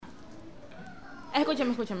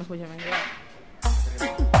Escúchame.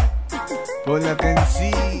 Polaca Mc.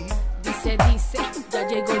 Dice, ya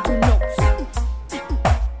llegó Junox.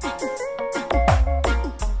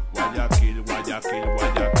 Guayaquil.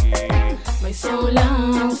 My soul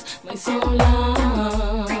loves.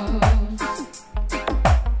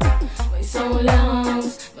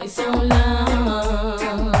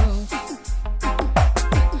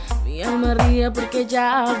 Mi alma ríe porque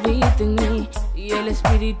ya habita en mí y el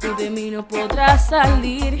espíritu de mí no podrá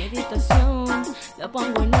salir. Meditación, la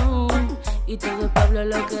pongo en on y todo el pueblo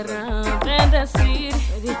lo querrá bendecir.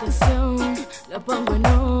 Meditación, la pongo en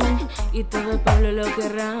on y todo el pueblo lo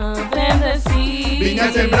querrá bendecir. Vine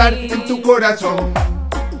a sembrar en tu corazón,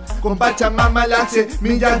 con Pachamama la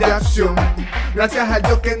semilla de acción. Gracias a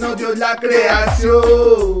Dios que nos dio la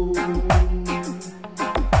creación,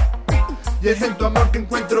 y es en tu amor que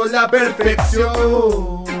encuentro la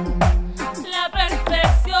perfección.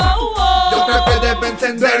 Yo traté de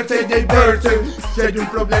encenderse y verse. Si hay un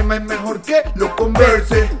problema es mejor que lo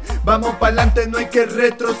converse. Vamos pa'lante, no hay que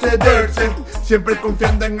retrocederse. Siempre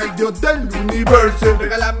confiando en el Dios del universo.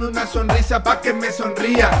 Regálame una sonrisa pa' que me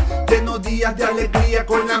sonría. Lleno días de alegría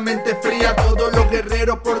con la mente fría. Todos los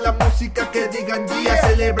guerreros por la música que digan día.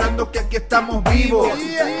 Celebrando que aquí estamos vivos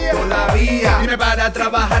todavía. Vine para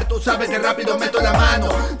trabajar, tú sabes que rápido meto la mano.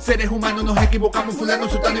 Seres humanos nos equivocamos, fulano,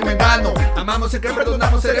 sultano y mengano. Amamos el que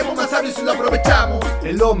perdonamos, seremos más sabios si lo aprovechamos.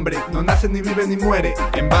 El hombre no nace ni vive ni muere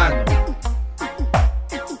en vano.